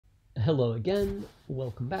Hello again,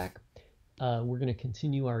 welcome back. We're going to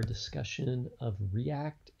continue our discussion of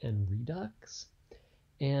React and Redux.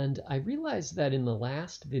 And I realized that in the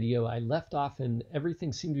last video I left off and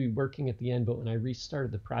everything seemed to be working at the end, but when I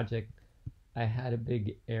restarted the project, I had a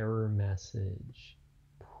big error message.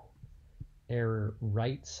 Error,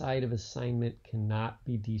 right side of assignment cannot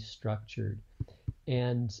be destructured.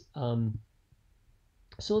 And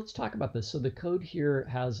so let's talk about this. So the code here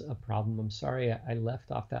has a problem. I'm sorry, I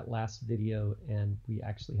left off that last video and we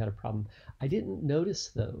actually had a problem. I didn't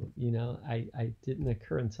notice though, I didn't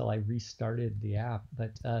occur until I restarted the app,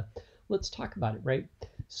 but let's talk about it, right?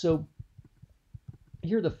 So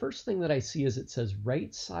here, the first thing that I see is it says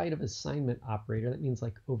right side of assignment operator. That means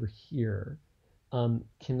like over here,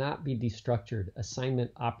 cannot be destructured.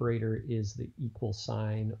 Assignment operator is the equal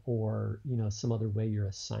sign or, some other way you're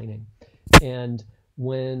assigning. And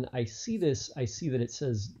when I see this, I see that it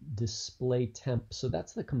says display temp. So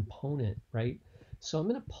that's the component, right? So I'm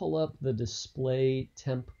going to pull up the display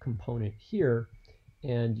temp component here,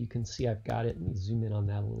 and you can see I've got it. Let me zoom in on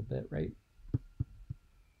that a little bit, right?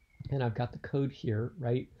 And I've got the code here,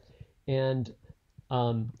 right? And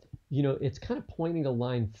it's kind of pointing to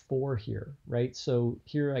line 4 here, right? So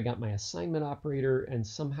here I got my assignment operator, and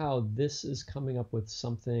somehow this is coming up with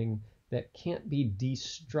something that can't be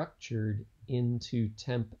destructured into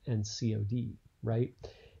temp and COD, right?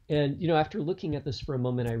 And after looking at this for a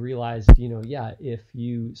moment, I realized, yeah, if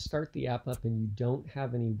you start the app up and you don't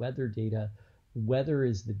have any weather data, weather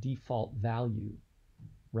is the default value,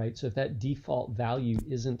 right? So if that default value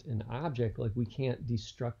isn't an object, like we can't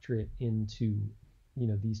destructure it into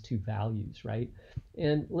these two values, right?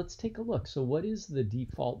 And let's take a look. So what is the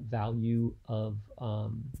default value of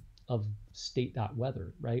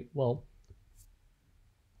state.weather, right? Well,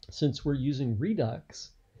 since we're using Redux,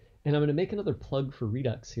 and I'm going to make another plug for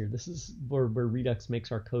Redux here. This is where Redux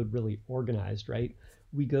makes our code really organized, right?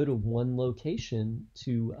 We go to one location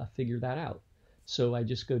to figure that out. So I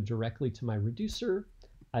just go directly to my reducer.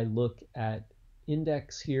 I look at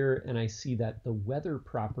index here, and I see that the weather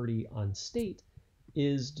property on state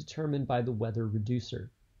is determined by the weather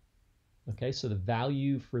reducer. Okay, so the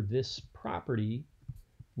value for this property,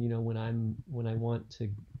 when I want to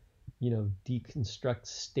deconstruct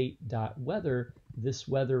state.weather, this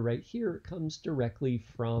weather right here comes directly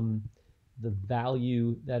from the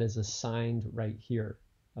value that is assigned right here.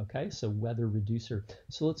 Okay, so weather reducer.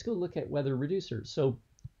 So let's go look at weather reducer. So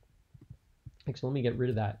actually, let me get rid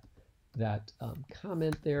of that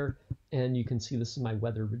comment there, and you can see this is my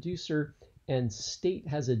weather reducer, and state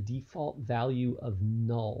has a default value of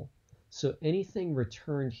null. So anything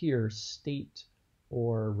returned here, state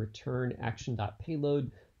or return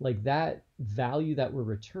action.payload, like that value that we're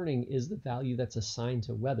returning is the value that's assigned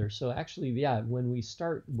to weather. So actually, yeah, when we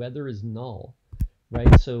start, weather is null,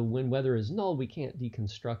 right? So when weather is null, we can't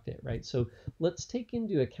deconstruct it, right? So let's take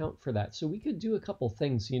into account for that. So we could do a couple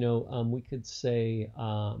things, we could say,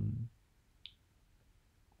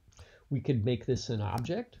 we could make this an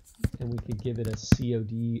object, and we could give it a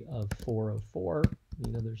COD of 404.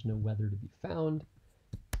 There's no weather to be found.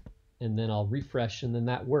 And then I'll refresh, and then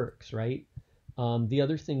that works, right? The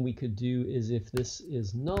other thing we could do is if this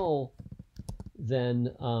is null,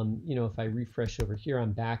 then, if I refresh over here,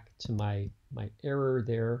 I'm back to my error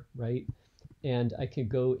there, right? And I could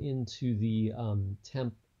go into the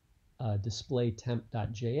temp display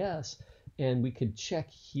temp.js, and we could check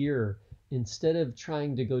here. Instead of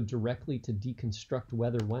trying to go directly to deconstruct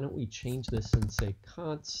weather, why don't we change this and say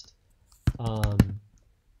const, how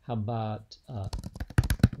about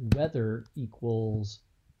weather equals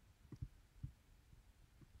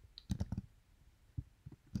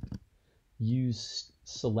use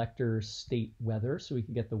selector state weather, so we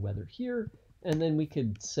could get the weather here, and then we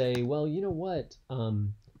could say, well, you know what,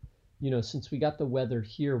 since we got the weather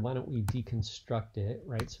here, why don't we deconstruct it,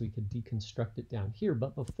 right? So we could deconstruct it down here,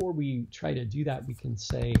 but before we try to do that, we can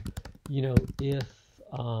say, if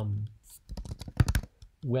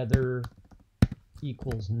weather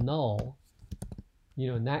equals null,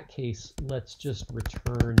 in that case, let's just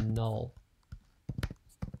return null,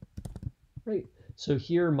 right? So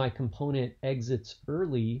here my component exits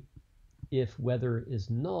early if weather is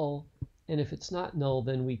null, and if it's not null,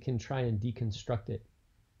 then we can try and deconstruct it,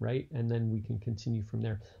 right? And then we can continue from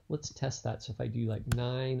there. Let's test that. So if I do like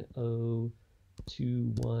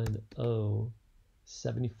 90210,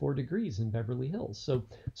 74 degrees in Beverly Hills.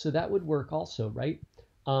 So that would work also, right?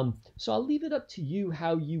 So I'll leave it up to you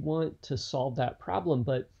how you want to solve that problem,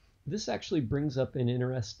 but this actually brings up an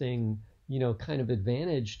interesting kind of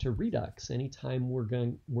advantage to Redux. Anytime we're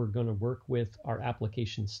going to work with our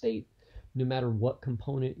application state, no matter what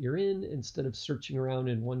component you're in, instead of searching around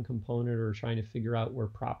in one component or trying to figure out where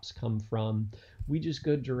props come from, we just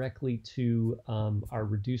go directly to our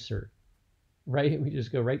reducer, right? We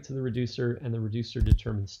just go right to the reducer, and the reducer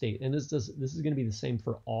determines state. And this is going to be the same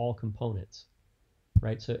for all components,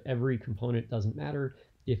 right? So every component doesn't matter.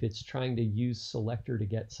 If it's trying to use selector to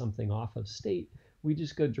get something off of state, we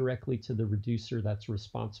just go directly to the reducer that's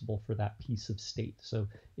responsible for that piece of state. So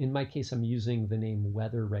in my case, I'm using the name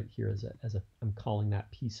weather right here I'm calling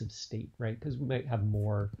that piece of state, right? Because we might have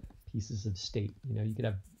more pieces of state. You know, you could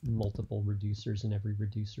have multiple reducers, and every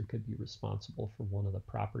reducer could be responsible for one of the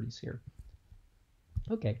properties here.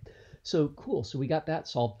 Okay, so cool. So we got that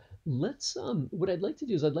solved. Let's what I'd like to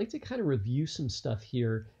do is I'd like to kind of review some stuff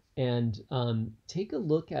here and take a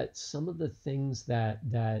look at some of the things that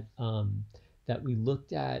we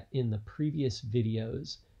looked at in the previous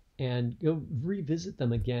videos and go revisit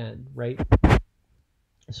them again, right?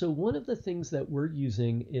 So one of the things that we're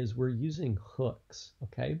using hooks,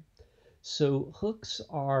 okay? So hooks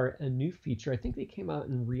are a new feature. I think they came out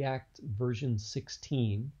in React version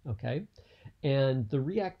 16, okay? And the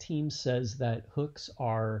React team says that hooks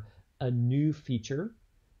are a new feature.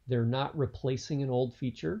 They're not replacing an old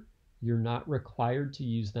feature. You're not required to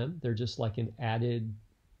use them. They're just like an added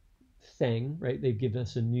thing, right? They've given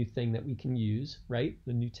us a new thing that we can use, right?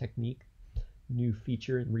 The new technique, new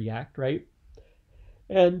feature in React, right?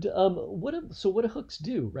 And what do hooks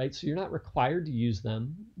do, right? So you're not required to use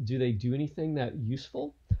them. Do they do anything that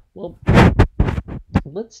useful? Well,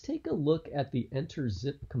 let's take a look at the enter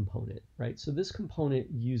zip component, right? So this component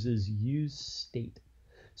uses use state.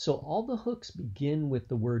 So all the hooks begin with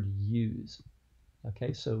the word use.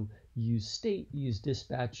 Okay, so use state, use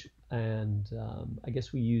dispatch, and I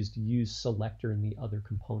guess we used use selector in the other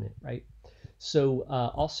component, right? So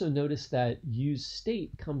also notice that use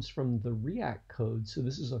state comes from the React code. So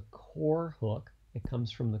this is a core hook. It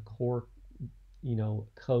comes from the core, you know,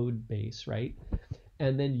 code base, right?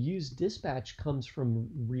 And then use dispatch comes from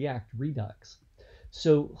React Redux.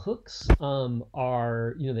 So hooks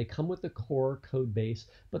are, you know, they come with the core code base,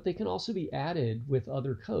 but they can also be added with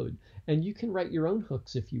other code. And you can write your own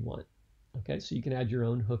hooks if you want. Okay, so you can add your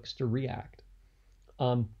own hooks to React.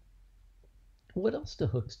 What else do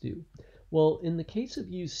hooks do? Well, in the case of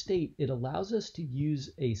use state, it allows us to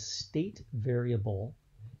use a state variable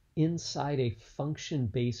inside a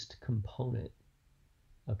function-based component.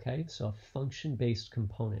 Okay, so a function-based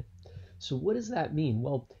component. So what does that mean?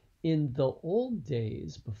 Well, in the old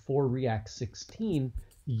days, before React 16,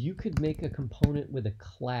 you could make a component with a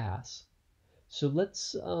class. So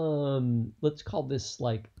let's call this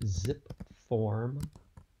like zip form,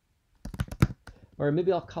 or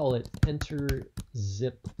maybe I'll call it enter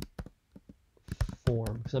zip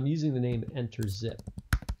form because I'm using the name enter zip,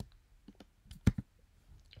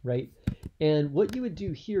 right? And what you would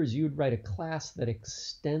do here is you would write a class that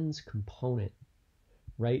extends component,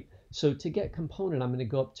 right? So to get component, I'm going to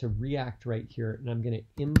go up to React right here, and I'm going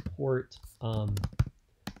to import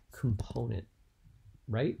component,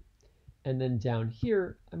 right? And then down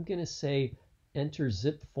here, I'm going to say enter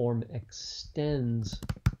zip form extends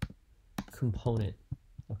component.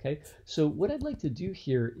 Okay, so what I'd like to do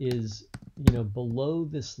here is, you know, below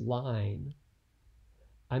this line,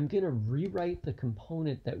 I'm going to rewrite the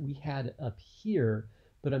component that we had up here,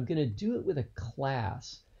 but I'm going to do it with a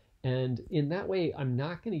class. And in that way, I'm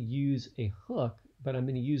not going to use a hook, but I'm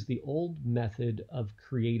going to use the old method of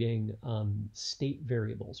creating state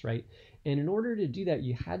variables, right? And in order to do that,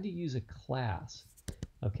 you had to use a class.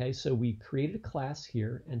 Okay, so we created a class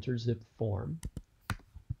here, enter zip form.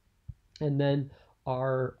 And then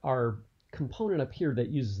our component up here that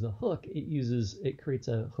uses the hook, it creates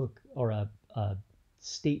a hook or a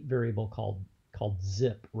state variable called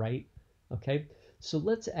zip, right? Okay, so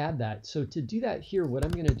let's add that. So to do that here, what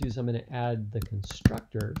I'm going to do is I'm going to add the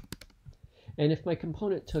constructor. And if my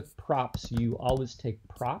component took props, you always take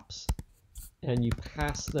props and you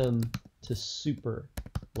pass them to super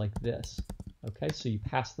like this. Okay, so you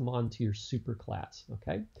pass them on to your super class.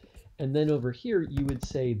 Okay, and then over here you would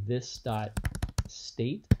say this dot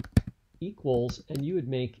state equals, and you would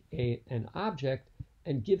make an object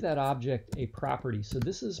and give that object a property. So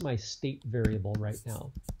this is my state variable right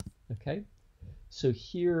now. Okay, so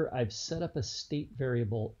here I've set up a state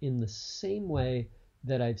variable in the same way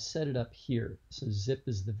that I've set it up here. So zip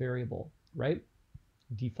is the variable, right?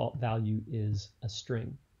 Default value is a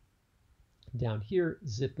string. Down here,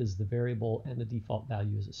 zip is the variable and the default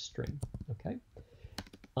value is a string, okay?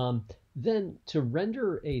 Then to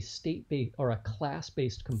render a state-based or a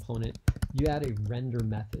class-based component, you add a render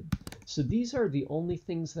method. So these are the only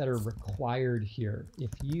things that are required here. If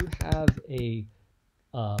you have a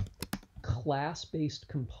class-based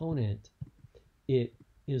component, it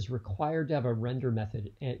is required to have a render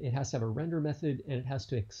method, and it has to have a render method, and it has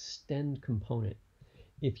to extend component.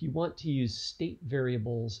 If you want to use state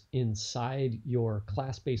variables inside your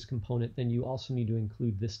class-based component, then you also need to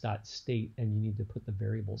include this .state, and you need to put the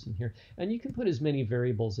variables in here. And you can put as many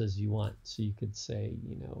variables as you want. So you could say,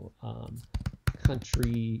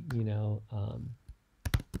 country,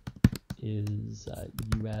 is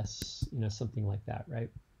US, something like that,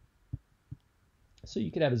 right? So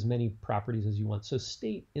you could have as many properties as you want. So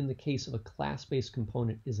state in the case of a class-based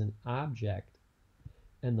component is an object,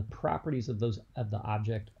 and the properties of the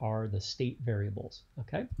object are the state variables.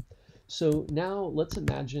 Okay, so now let's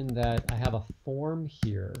imagine that I have a form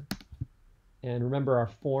here, and remember our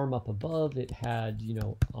form up above, it had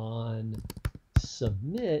on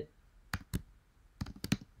submit,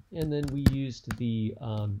 and then we used the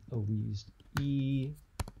we used e,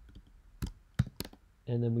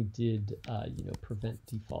 and then we did prevent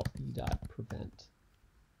default, e.prevent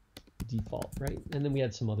default, right? And then we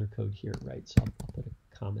had some other code here, right? So I'll put a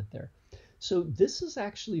comment there. So this is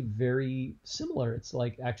actually very similar. It's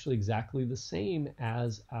like actually exactly the same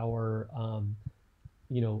as our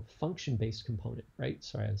function-based component, right?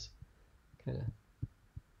 Sorry, I was kind of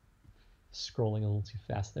scrolling a little too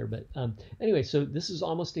fast there, but anyway, so this is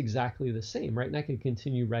almost exactly the same, right? And I could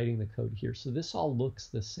continue writing the code here. So this all looks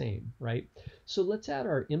the same, right? So let's add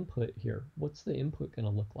our input here. What's the input going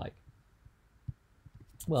to look like?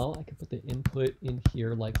 Well, I could put the input in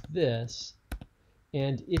here like this,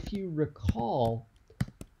 and if you recall,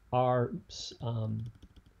 our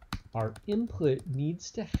input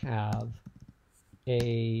needs to have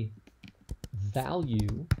a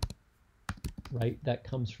value, right, that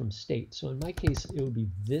comes from state. So in my case, it would be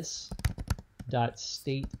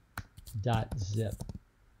this.state.zip,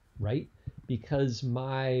 right? Because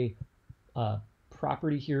my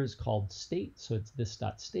property here is called state, so it's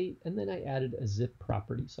this.state, and then I added a zip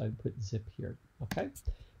property, so I would put zip here, okay?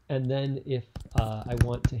 And then if I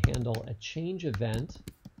want to handle a change event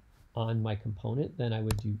on my component, then I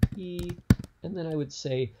would do e, and then I would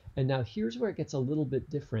say, and now here's where it gets a little bit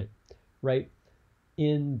different, right?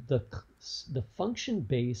 In the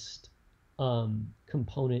function-based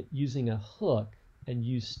component using a hook and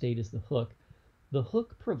use state as the hook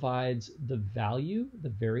provides the value, the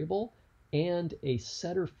variable, and a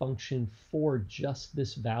setter function for just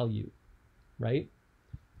this value, right?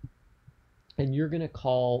 And you're going to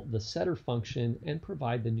call the setter function and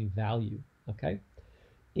provide the new value, okay?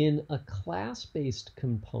 In a class-based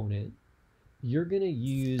component, you're going to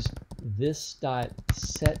use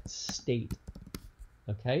this.setState,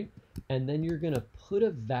 okay? And then you're going to put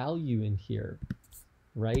a value in here,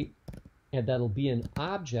 right? And that'll be an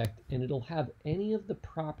object, and it'll have any of the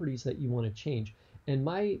properties that you want to change. And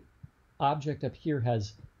my object up here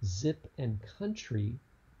has zip and country,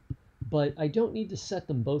 but I don't need to set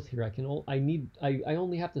them both here. I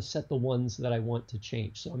only have to set the ones that I want to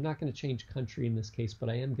change. So I'm not going to change country in this case, but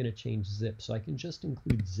I am going to change zip. So I can just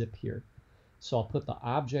include zip here. So I'll put the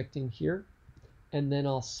object in here, and then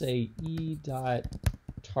I'll say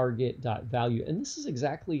e.target.value. And this is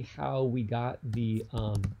exactly how we got the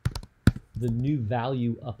new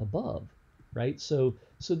value up above, right? So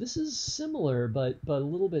this is similar, but a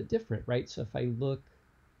little bit different, right? So if I look,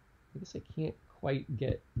 I guess I can't quite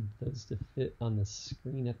get those to fit on the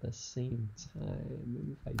screen at the same time.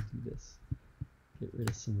 Maybe if I do this, get rid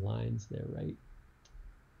of some lines there, right?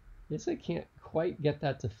 I guess I can't quite get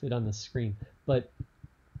that to fit on the screen, but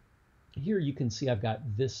here you can see I've got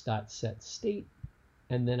this.setState,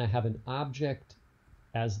 and then I have an object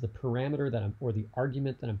as the parameter that or the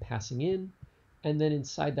argument that I'm passing in, and then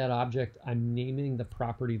inside that object I'm naming the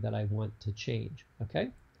property that I want to change, okay?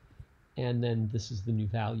 And then this is the new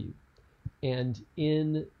value. And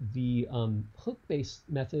in the hook-based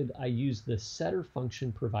method, I use the setter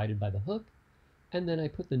function provided by the hook, and then I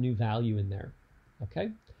put the new value in there,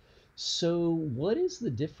 okay? So what is the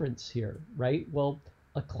difference here, right? Well,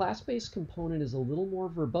 a class-based component is a little more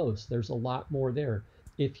verbose. There's a lot more there.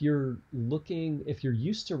 If you're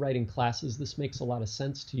used to writing classes, this makes a lot of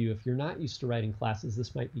sense to you. If you're not used to writing classes,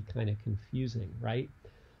 this might be kind of confusing, right?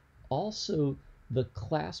 Also, the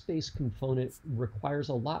class-based component requires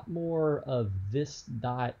a lot more of this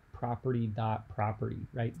property,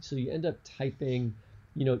 right? So you end up typing,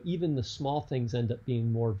 even the small things end up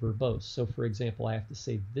being more verbose. So for example, I have to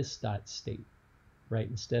say this.state, right?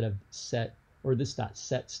 Instead of set, or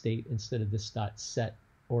this.setState instead of this.set,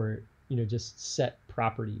 or, just set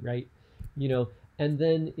property, right? And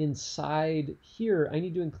then inside here, I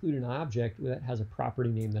need to include an object that has a property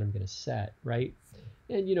name that I'm going to set, right?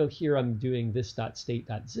 And here I'm doing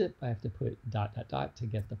this.state.zip. I have to put ... to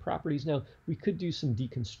get the properties. Now we could do some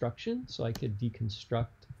deconstruction, so I could deconstruct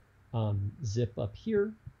zip up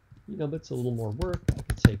here, but it's a little more work. I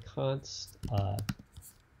could say const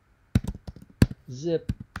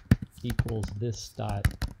zip equals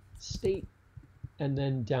this.state, and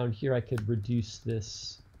then down here I could reduce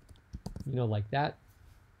this, like that,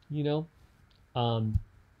 and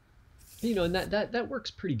that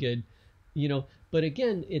works pretty good, but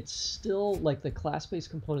again, it's still like the class-based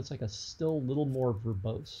components still a little more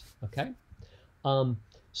verbose, okay?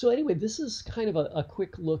 So anyway, this is kind of a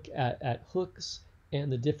quick look at hooks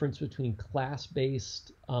and the difference between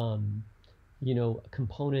class-based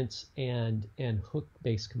components and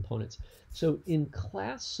hook-based components. So in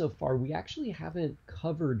class so far, we actually haven't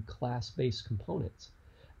covered class-based components.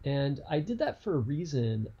 And I did that for a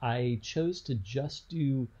reason. I chose to just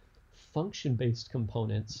do function-based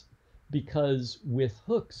components because with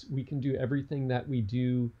hooks, we can do everything that we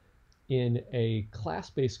do in a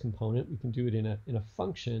class-based component. We can do it in a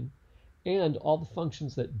function. And all the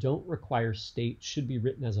functions that don't require state should be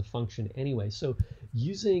written as a function anyway. So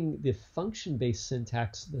using the function-based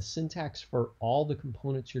syntax, the syntax for all the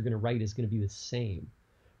components you're going to write is going to be the same,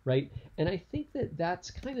 right? And I think that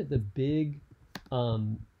that's kind of the big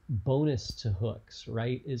bonus to hooks,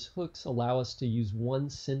 right? Is hooks allow us to use one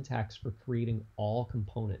syntax for creating all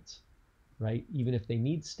components, right? Even if they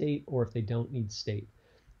need state or if they don't need state.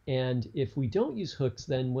 And if we don't use hooks,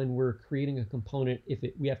 then when we're creating a component,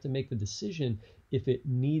 we have to make the decision, if it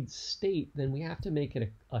needs state, then we have to make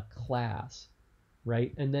it a class,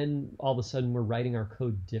 right? And then all of a sudden we're writing our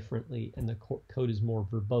code differently and the code is more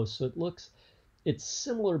verbose. So it's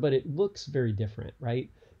similar, but it looks very different, right?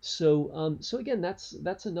 So again,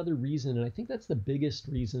 that's another reason, and I think that's the biggest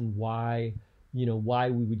reason why why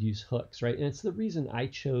we would use hooks, right? And it's the reason I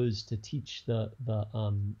chose to teach the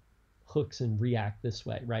hooks in React this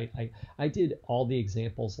way, right? I did all the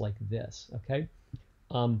examples like this, okay,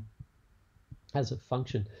 as a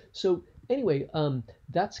function. So anyway,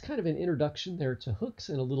 that's kind of an introduction there to hooks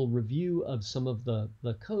and a little review of some of the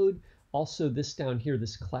code. Also, this down here,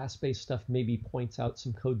 this class-based stuff maybe points out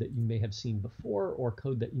some code that you may have seen before or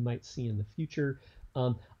code that you might see in the future.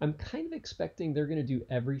 I'm kind of expecting they're going to do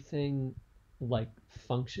everything like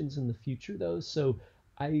functions in the future, though. So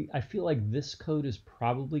I feel like this code is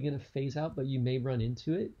probably going to phase out, but you may run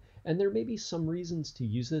into it. And there may be some reasons to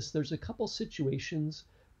use this. There's a couple situations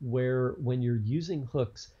where when you're using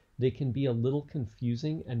hooks, they can be a little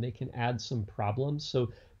confusing and they can add some problems.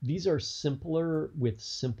 So these are simpler with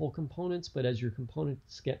simple components, but as your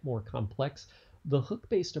components get more complex, the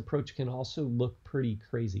hook-based approach can also look pretty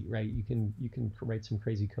crazy, right? You can write some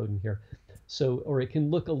crazy code in here. So, or it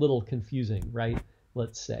can look a little confusing, right?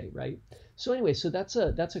 Let's say, right? So anyway, so that's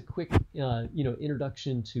a quick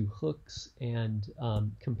introduction to hooks and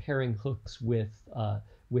comparing hooks with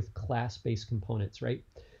class-based components, right?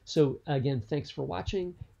 So again, thanks for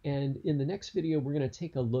watching, and in the next video we're going to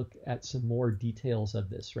take a look at some more details of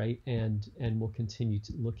this, right? And we'll continue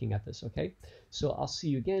looking at this, okay? So I'll see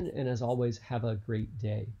you again, and as always, have a great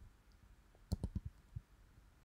day.